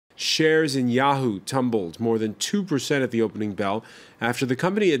Shares in Yahoo tumbled more than 2% at the opening bell after the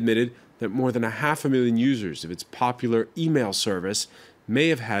company admitted that more than 500,000 users of its popular email service may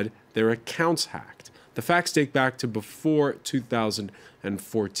have had their accounts hacked. The facts date back to before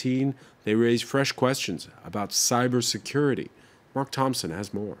 2014. They raise fresh questions about cybersecurity. Mark Thompson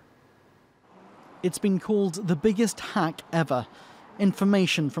has more. It's been called the biggest hack ever.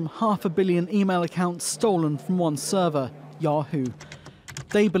 Information from 500 million email accounts stolen from one server, Yahoo.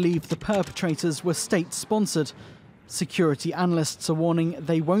 They believe the perpetrators were state-sponsored. Security analysts are warning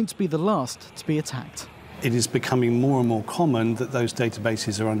they won't be the last to be attacked. It is becoming more and more common that those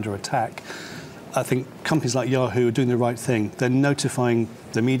databases are under attack. I think companies like Yahoo are doing the right thing. They're notifying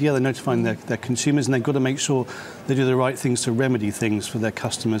the media, they're notifying their consumers, and they've got to make sure they do the right things to remedy things for their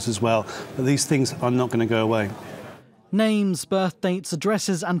customers as well. But these things are not going to go away. Names, birth dates,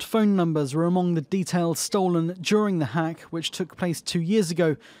 addresses and phone numbers were among the details stolen during the hack, which took place 2 years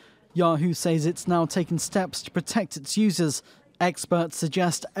ago. Yahoo says it's now taken steps to protect its users. Experts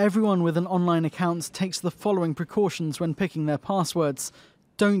suggest everyone with an online account takes the following precautions when picking their passwords.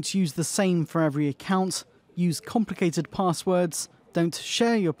 Don't use the same for every account, use complicated passwords, don't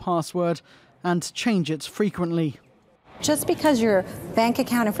share your password, and change it frequently. Just because your bank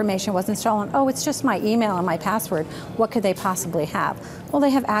account information wasn't stolen, oh, it's just my email and my password, what could they possibly have? Well, they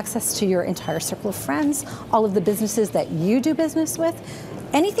have access to your entire circle of friends, all of the businesses that you do business with.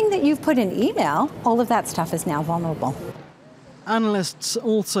 Anything that you've put in email, all of that stuff is now vulnerable. Analysts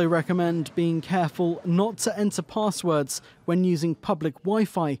also recommend being careful not to enter passwords when using public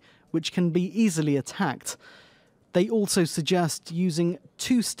Wi-Fi, which can be easily attacked. They also suggest using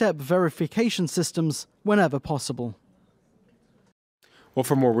two-step verification systems whenever possible. Well,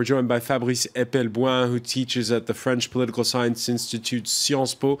 for more, we're joined by Fabrice Epelboin, who teaches at the French Political Science Institute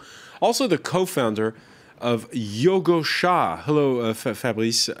Sciences Po, also the co-founder of Yogosha. Hello,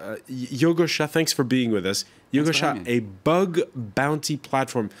 Fabrice. Yogosha, thanks for being with us. Yogosha, a bug bounty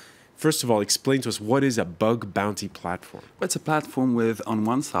platform. First of all, explain to us, what is a bug bounty platform? Well, it's a platform with, on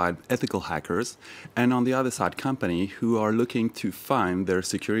one side, ethical hackers, and on the other side, company who are looking to find their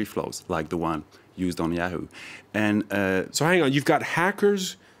security flaws, like the one used on Yahoo. And so hang on, you've got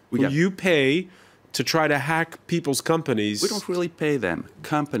hackers who you pay to try to hack people's companies. We don't really pay them.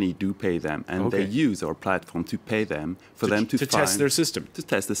 Company do pay them, and they use our platform to pay them for them to test their system. To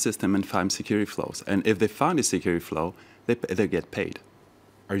test the system and find security flaws. And if they find a security flaw, they get paid.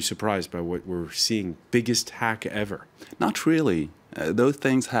 Are you surprised by what we're seeing? Biggest hack ever? Not really. Those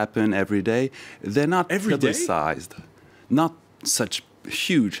things happen every day. They're not publicized. Not such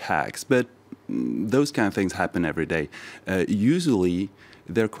huge hacks, but those kind of things happen every day. Usually,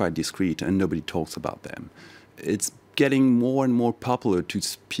 they're quite discreet and nobody talks about them. It's getting more and more popular to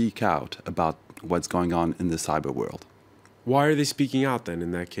speak out about what's going on in the cyber world. Why are they speaking out then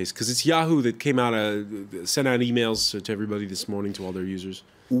in that case? Because it's Yahoo that came out, sent out emails to everybody this morning, to all their users.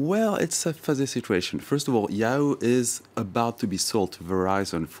 Well, it's a fuzzy situation. First of all, Yahoo is about to be sold to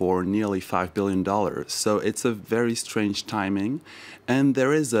Verizon for nearly $5 billion. So it's a very strange timing. And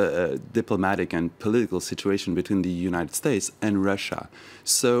there is a diplomatic and political situation between the United States and Russia.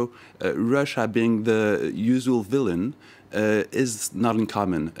 So Russia, being the usual villain, is not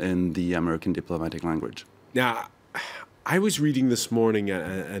uncommon in the American diplomatic language. Now, I was reading this morning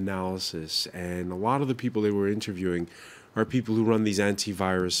analysis, and a lot of the people they were interviewing are people who run these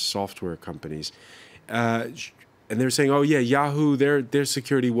antivirus software companies. And they're saying, oh, yeah, Yahoo, their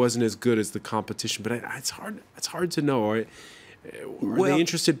security wasn't as good as the competition. But it's hard to know. Are they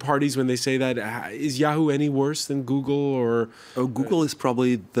interested parties when they say that? Is Yahoo any worse than Google? Or Google is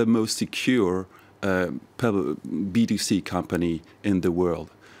probably the most secure B2C company in the world.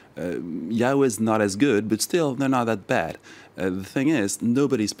 Yahoo is not as good, but still, they're not that bad. The thing is,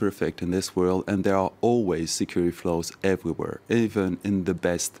 nobody's perfect in this world, and there are always security flaws everywhere, even in the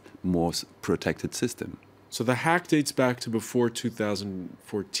best, most protected system. So the hack dates back to before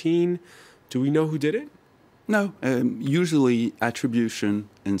 2014. Do we know who did it? No. Usually, attribution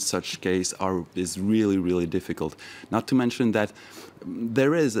in such case is really, really difficult. Not to mention that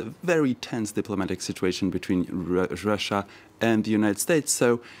there is a very tense diplomatic situation between Russia and the United States.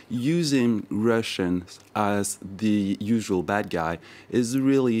 So using Russians as the usual bad guy is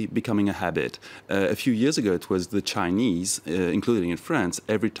really becoming a habit. A few years ago, it was the Chinese, including in France.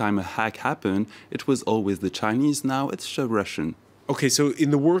 Every time a hack happened, it was always the Chinese. Now it's the Russian. Okay, so in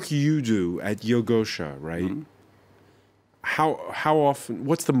the work you do at Yogosha, right? Mm-hmm. How often?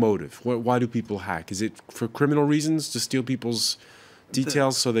 What's the motive? Why do people hack? Is it for criminal reasons, to steal people's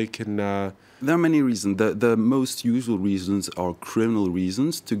details so they can? There are many reasons. The most usual reasons are criminal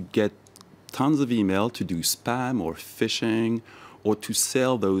reasons, to get tons of email, to do spam or phishing, or to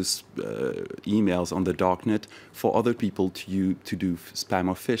sell those emails on the darknet for other people to do spam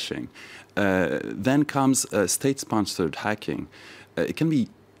or phishing. Then comes state-sponsored hacking. It can be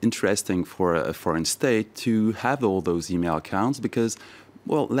interesting for a foreign state to have all those email accounts because,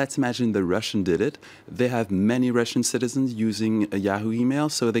 well, let's imagine the Russian did it. They have many Russian citizens using a Yahoo email,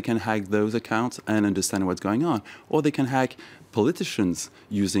 so they can hack those accounts and understand what's going on. Or they can hack politicians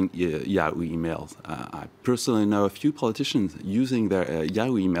using Yahoo emails. I personally know a few politicians using their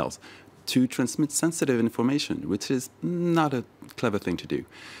Yahoo emails to transmit sensitive information, which is not a clever thing to do.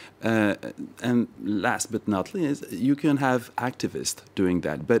 And last but not least, you can have activists doing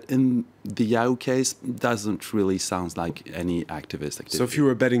that. But in the Yahoo case, doesn't really sound like any activist activity. So if you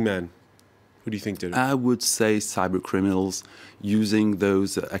were a betting man, who do you think did it? I would say cyber criminals using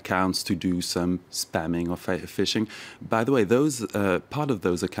those accounts to do some spamming or phishing. By the way, those part of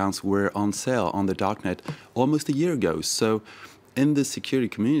those accounts were on sale on the darknet almost a year ago. So in the security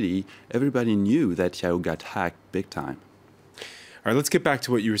community, everybody knew that Yahoo got hacked big time. All right, let's get back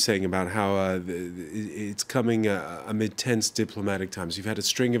to what you were saying about how it's coming amid tense diplomatic times. You've had a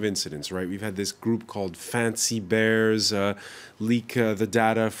string of incidents, right? We've had this group called Fancy Bears leak the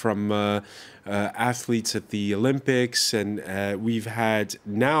data from athletes at the Olympics, and we've had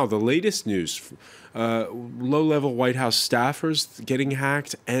now the latest news, low-level White House staffers getting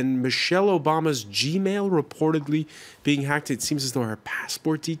hacked, and Michelle Obama's Gmail reportedly being hacked. It seems as though her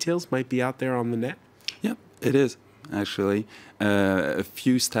passport details might be out there on the net. Yep, it is. Actually, a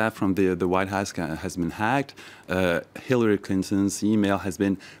few staff from the White House has been hacked. Hillary Clinton's email has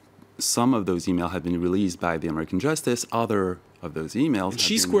been, some of those emails have been released by the American Justice. Other of those emails. And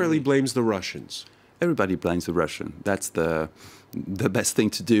she squarely blames the Russians. Everybody blames the Russian. That's the best thing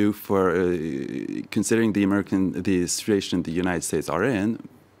to do for considering the situation the United States are in.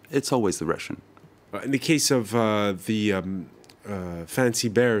 It's always the Russian. In the case of the Fancy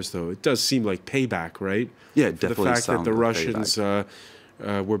Bears, though, it does seem like payback, right? Yeah, it definitely. The fact that the Russians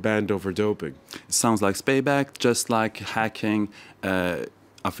were banned over doping. It sounds like payback, just like hacking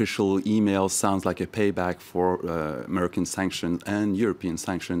official emails sounds like a payback for American sanctions and European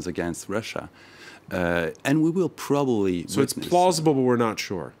sanctions against Russia. And we will probably... So it's plausible, but we're not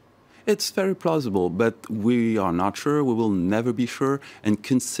sure. It's very plausible, but we are not sure. We will never be sure. And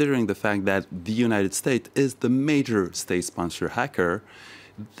considering the fact that the United States is the major state-sponsored hacker,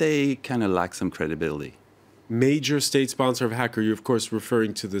 they kind of lack some credibility. Major state sponsor of hacker, you're of course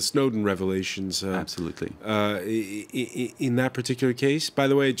referring to the Snowden revelations. Absolutely. In that particular case, by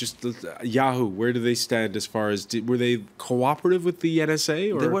the way, just Yahoo, where do they stand as far as, were they cooperative with the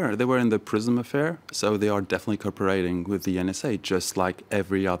NSA? Or? They were in the PRISM affair, so they are definitely cooperating with the NSA, just like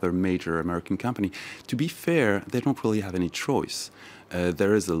every other major American company. To be fair, they don't really have any choice.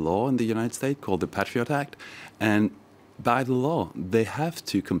 There is a law in the United States called the Patriot Act, and by the law, they have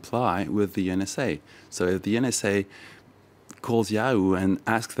to comply with the NSA. So if the NSA calls Yahoo and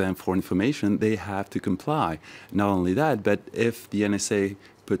asks them for information, they have to comply. Not only that, but if the NSA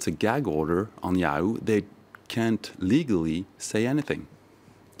puts a gag order on Yahoo, they can't legally say anything.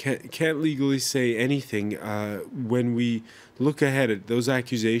 Can't legally say anything. When we look ahead at those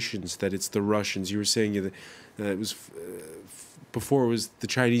accusations that it's the Russians, you were saying that it was before it was the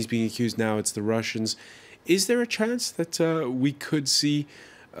Chinese being accused, now it's the Russians. Is there a chance that we could see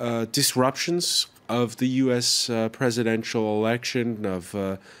disruptions of the U.S. Presidential election, of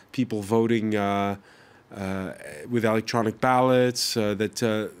people voting with electronic ballots? Oh,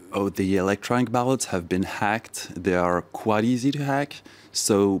 the electronic ballots have been hacked. They are quite easy to hack.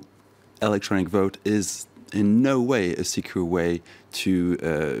 So electronic vote is in no way a secure way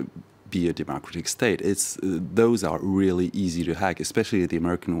to be a democratic state. Those are really easy to hack, especially the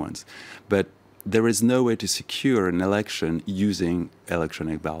American ones. But there is no way to secure an election using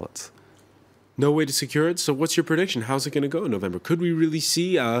electronic ballots. No way to secure it? So what's your prediction? How's it going to go in November? Could we really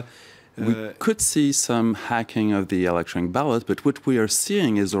see... we could see some hacking of the electronic ballot, but what we are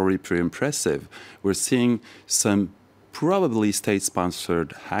seeing is already pretty impressive. We're seeing some probably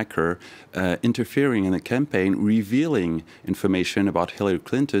state-sponsored hacker interfering in a campaign, revealing information about Hillary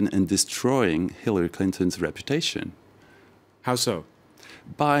Clinton and destroying Hillary Clinton's reputation. How so?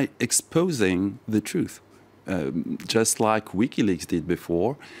 By exposing the truth, just like WikiLeaks did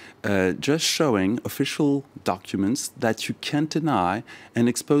before, just showing official documents that you can't deny and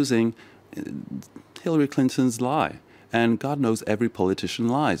exposing Hillary Clinton's lie. And God knows every politician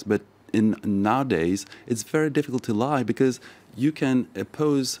lies, but nowadays it's very difficult to lie because you can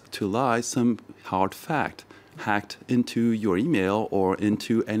oppose to lie some hard fact hacked into your email or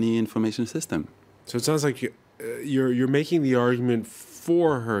into any information system. So it sounds like you're making the argument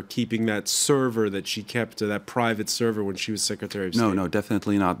for her keeping that server that she kept, that private server when she was Secretary of State? No,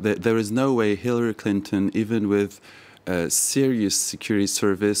 definitely not. There is no way Hillary Clinton, even with a serious security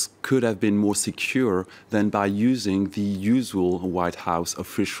service, could have been more secure than by using the usual White House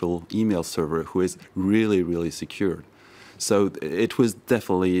official email server, who is really, really secured. So it was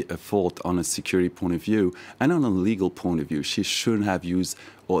definitely a fault on a security point of view. And on a legal point of view, she shouldn't have used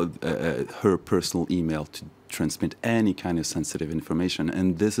her personal email to transmit any kind of sensitive information.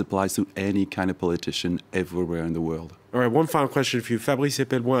 And this applies to any kind of politician everywhere in the world. All right, one final question for you. Fabrice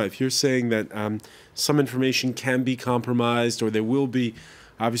Epelboin, if you're saying that some information can be compromised, or there will be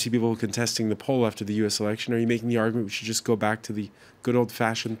obviously people contesting the poll after the U.S. election, are you making the argument we should just go back to the good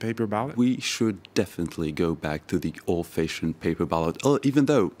old-fashioned paper ballot? We should definitely go back to the old-fashioned paper ballot, even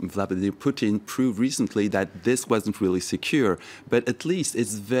though Vladimir Putin proved recently that this wasn't really secure. But at least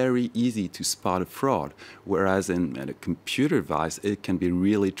it's very easy to spot a fraud, whereas in a computer device, it can be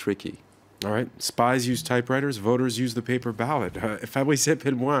really tricky. All right. Spies use typewriters. Voters use the paper ballot. Fabrice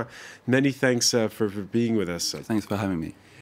Epelboin, many thanks for being with us. Thanks for having me.